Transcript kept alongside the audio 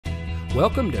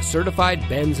Welcome to Certified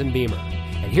Benz and Beemer,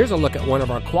 and here's a look at one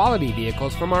of our quality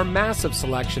vehicles from our massive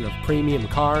selection of premium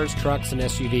cars, trucks, and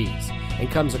SUVs, and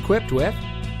comes equipped with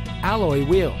alloy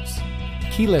wheels,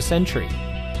 keyless entry,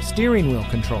 steering wheel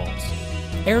controls,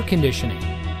 air conditioning,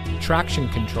 traction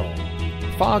control,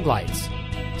 fog lights,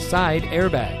 side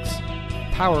airbags,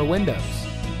 power windows,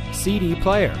 CD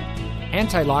player,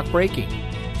 anti-lock braking,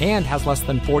 and has less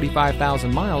than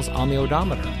 45,000 miles on the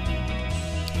odometer.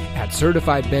 At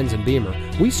Certified Benz and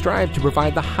Beemer, we strive to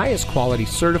provide the highest quality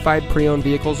certified pre-owned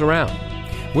vehicles around.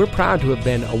 We're proud to have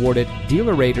been awarded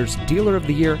Dealer Rater's Dealer of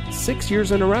the Year 6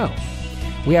 years in a row.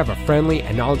 We have a friendly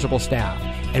and knowledgeable staff,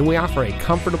 and we offer a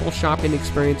comfortable shopping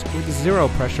experience with zero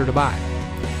pressure to buy.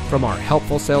 From our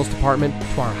helpful sales department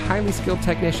to our highly skilled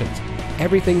technicians,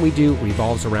 everything we do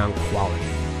revolves around quality.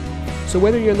 So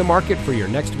whether you're in the market for your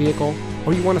next vehicle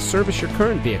or you want to service your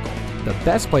current vehicle, the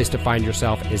best place to find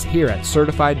yourself is here at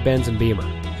Certified Benz and Beemer.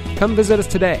 Come visit us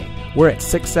today. We're at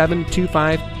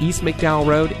 6725 East McDowell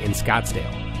Road in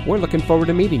Scottsdale. We're looking forward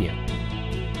to meeting you.